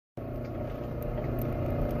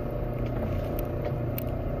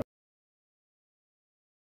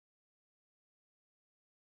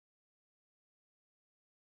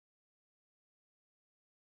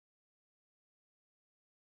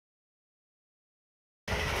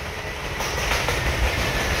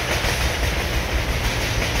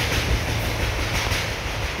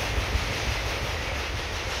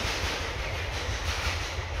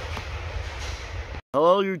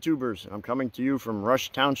Trail YouTubers. I'm coming to you from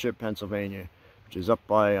Rush Township, Pennsylvania, which is up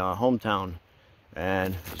by hometown.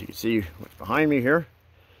 And as you can see what's behind me here,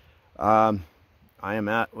 I am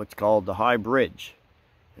at what's called the High Bridge.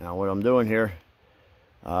 Now what I'm doing here,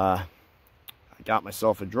 I got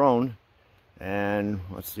myself a drone, and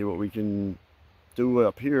let's see what we can do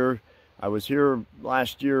up here. I was here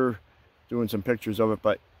last year doing some pictures of it,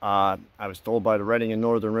 but I was told by the Reading and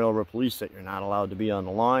Northern Railroad Police that you're not allowed to be on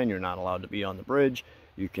the line, you're not allowed to be on the bridge.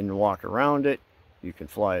 You can walk around it, you can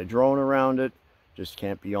fly a drone around it, just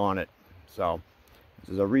can't be on it. So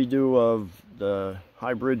this is a redo of the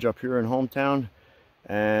High Bridge up here in hometown,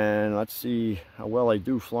 and let's see how well I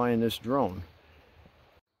do flying this drone.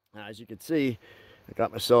 Now, as you can see, I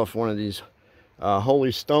got myself one of these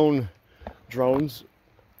Holy Stone drones.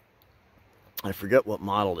 I forget what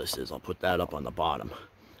model this is. I'll put that up on the bottom.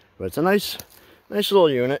 But it's a nice little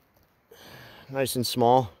unit. Nice and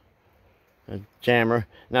small. A camera.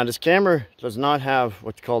 Now this camera does not have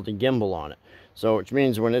what's called a gimbal on it. So which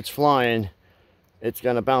means when it's flying, it's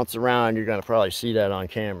going to bounce around. You're going to probably see that on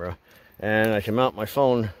camera. And I can mount my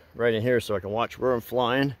phone right in here so I can watch where I'm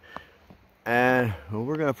flying. And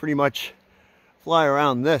we're going to pretty much fly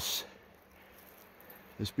around this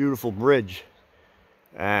beautiful bridge.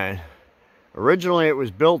 And originally it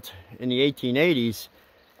was built in the 1880s,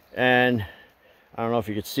 and I don't know if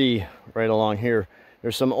you can see right along here,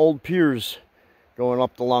 there's some old piers going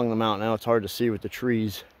up along the mountain. Now it's hard to see with the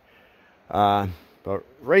trees, but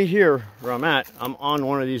right here where I'm at, I'm on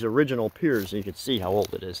one of these original piers, and you can see how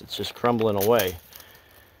old it is. It's just crumbling away.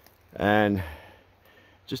 And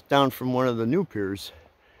just down from one of the new piers,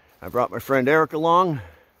 I brought my friend Eric along.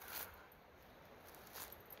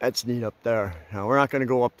 That's neat up there. Now we're not going to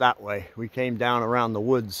go up that way. We came down around the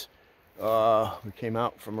woods. We came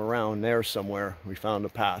out from around there somewhere. We found a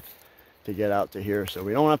path to get out to here, so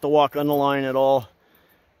we don't have to walk on the line at all.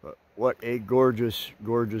 But what a gorgeous,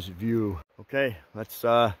 gorgeous view. Okay, let's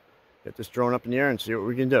get this drone up in the air and see what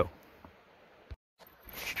we can do.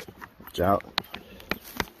 Watch out.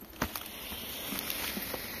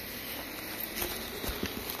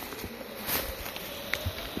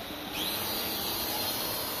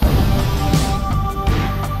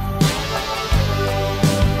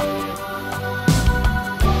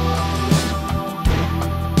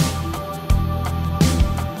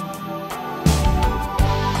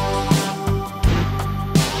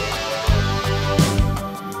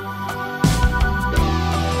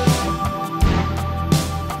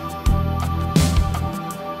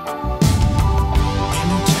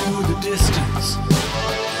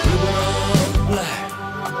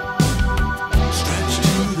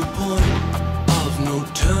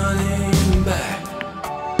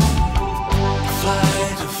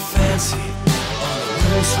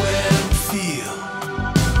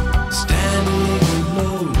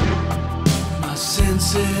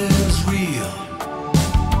 Is real.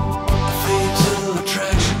 A fatal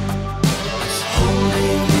attraction is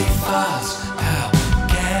holding me fast. How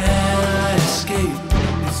can I escape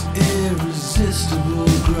its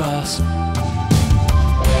irresistible grasp?